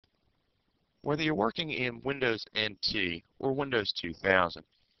Whether you're working in Windows NT or Windows 2000,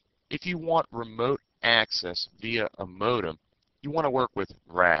 if you want remote access via a modem, you want to work with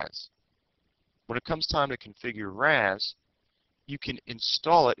RAS. When it comes time to configure RAS, you can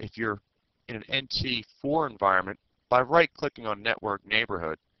install it if you're in an NT4 environment by right-clicking on Network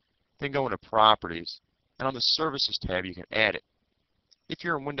Neighborhood, then go into Properties, and on the Services tab you can add it. If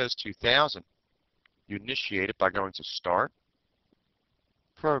you're in Windows 2000, you initiate it by going to Start,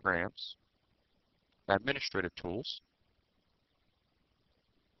 Programs, Administrative Tools,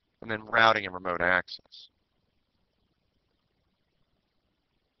 and then Routing and Remote Access.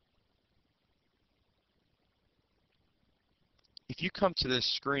 If you come to this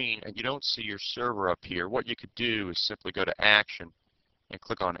screen and you don't see your server up here, what you could do is simply go to Action and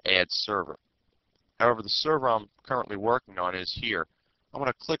click on Add Server. However, the server I'm currently working on is here. I'm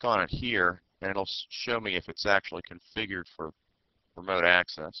going to click on it here, and it'll show me if it's actually configured for remote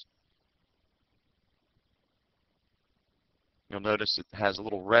access. You'll notice it has a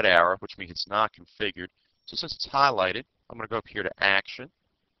little red arrow, which means it's not configured. So since it's highlighted, I'm going to go up here to Action,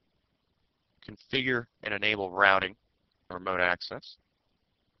 Configure and Enable Routing and Remote Access.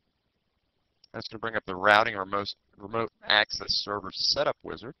 That's going to bring up the Routing and Remote Access Server Setup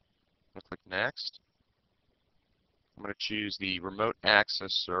Wizard. I'm going to click Next. I'm going to choose the Remote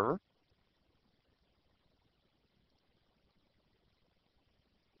Access Server.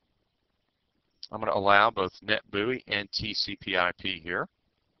 I'm going to allow both NetBEUI and TCP IP here.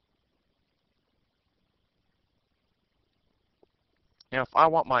 Now, if I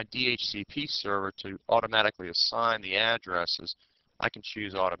want my DHCP server to automatically assign the addresses, I can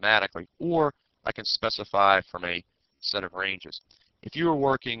choose automatically, or I can specify from a set of ranges. If you are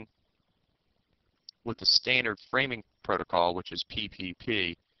working with the standard framing protocol, which is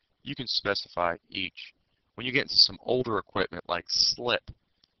PPP, you can specify each. When you get into some older equipment like SLIP,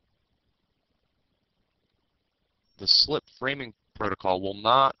 the SLIP framing protocol will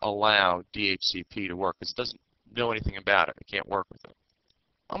not allow DHCP to work because it doesn't know anything about it. It can't work with it.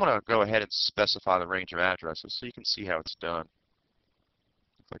 I'm going to go ahead and specify the range of addresses so you can see how it's done.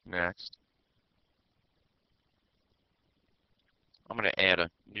 Click Next. I'm going to add a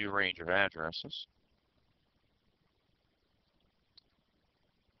new range of addresses.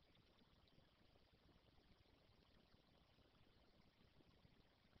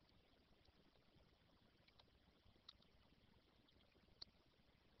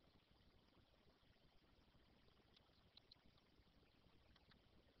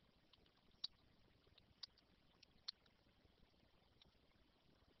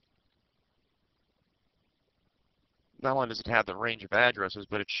 Not only does it have the range of addresses,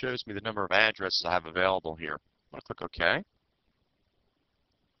 but it shows me the number of addresses I have available here. I'm going to click OK. If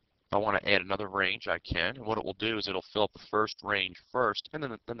I want to add another range, I can. And what it will do is it'll fill up the first range first, and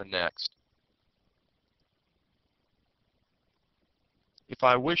then the next. If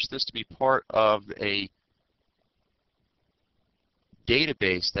I wish this to be part of a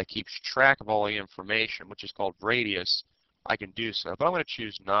database that keeps track of all the information, which is called Radius, I can do so. But I'm going to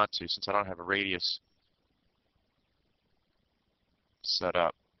choose not to since I don't have a Radius set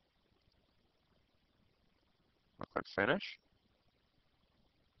up. I'll click Finish.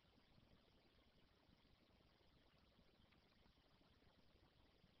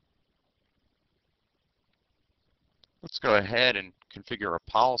 Let's go ahead and configure our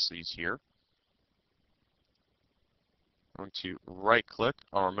policies here. I'm going to right-click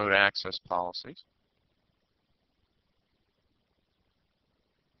on Remote Access Policies.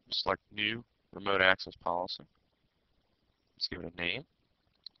 Select New Remote Access Policy. Let's give it a name.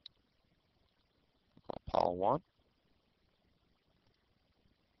 We'll call it Pol1.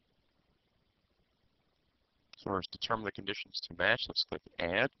 So we're to determine the conditions to match. Let's click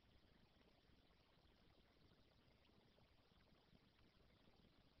Add.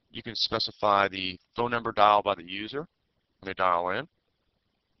 You can specify the phone number dialed by the user when they dial in.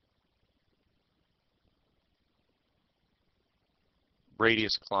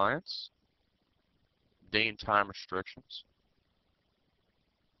 Radius clients, day and time restrictions,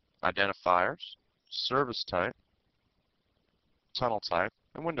 identifiers, service type, tunnel type,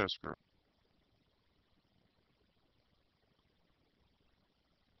 and Windows group.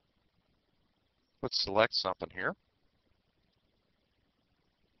 Let's select something here.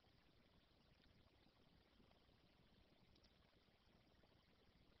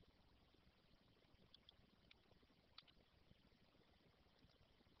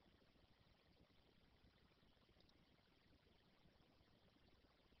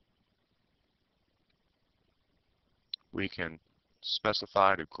 We can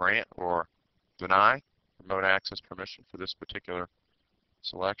specify to grant or deny remote access permission for this particular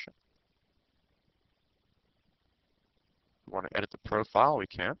selection. we want to edit the profile, we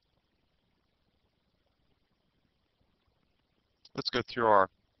can. Let's go through our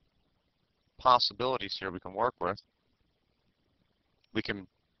possibilities here we can work with. We can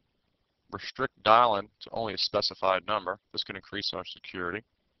restrict dial-in to only a specified number. This can increase our security.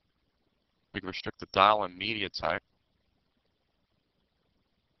 We can restrict the dial-in media type.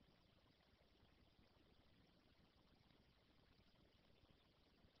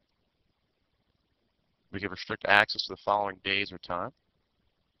 We can restrict access to the following days or time.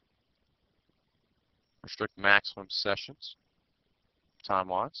 Restrict maximum sessions,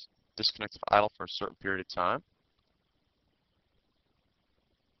 time-wise. Disconnect if idle for a certain period of time.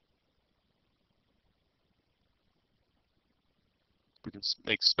 We can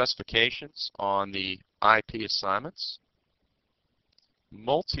make specifications on the IP assignments.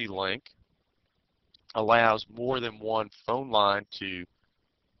 Multi-link allows more than one phone line to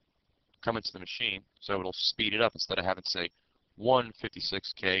come into the machine, so it'll speed it up. Instead of having, say, one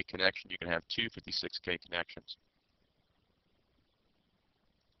 56K connection, you can have two 56K connections.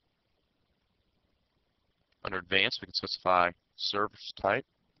 Under Advanced, we can specify service type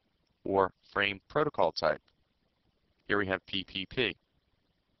or frame protocol type. Here we have PPP. We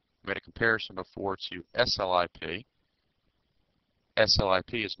made a comparison before to SLIP.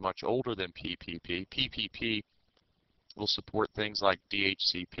 SLIP is much older than PPP. PPP will support things like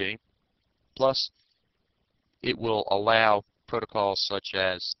DHCP. Plus, it will allow protocols such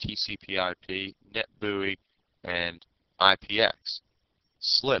as TCP IP, NetBEUI, and IPX.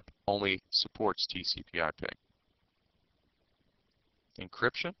 SLIP only supports TCP IP.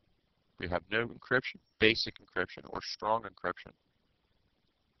 Encryption. We have no encryption, basic encryption, or strong encryption.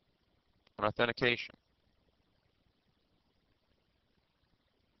 And authentication.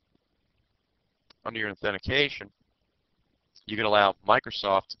 Under your authentication, you can allow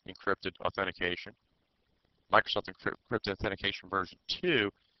Microsoft encrypted authentication, Microsoft encrypted authentication version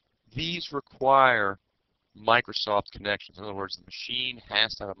 2. These require Microsoft connections. In other words, the machine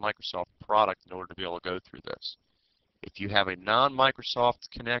has to have a Microsoft product in order to be able to go through this. If you have a non-Microsoft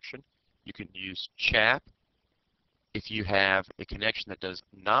connection, you can use CHAP. If you have a connection that does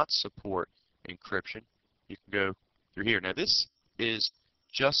not support encryption, you can go through here. Now this is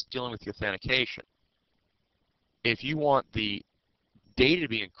just dealing with the authentication. If you want the data to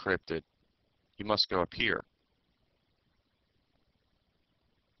be encrypted, you must go up here.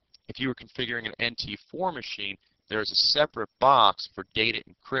 If you were configuring an NT4 machine, there is a separate box for data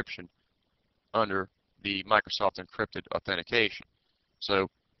encryption under the Microsoft encrypted authentication. So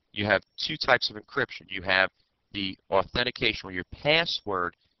you have two types of encryption. You have the authentication where your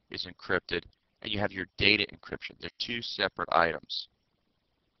password is encrypted, and you have your data encryption. They're two separate items.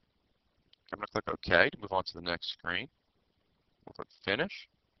 I'm going to click OK to move on to the next screen. We'll click Finish.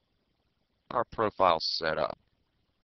 Our profile's set up.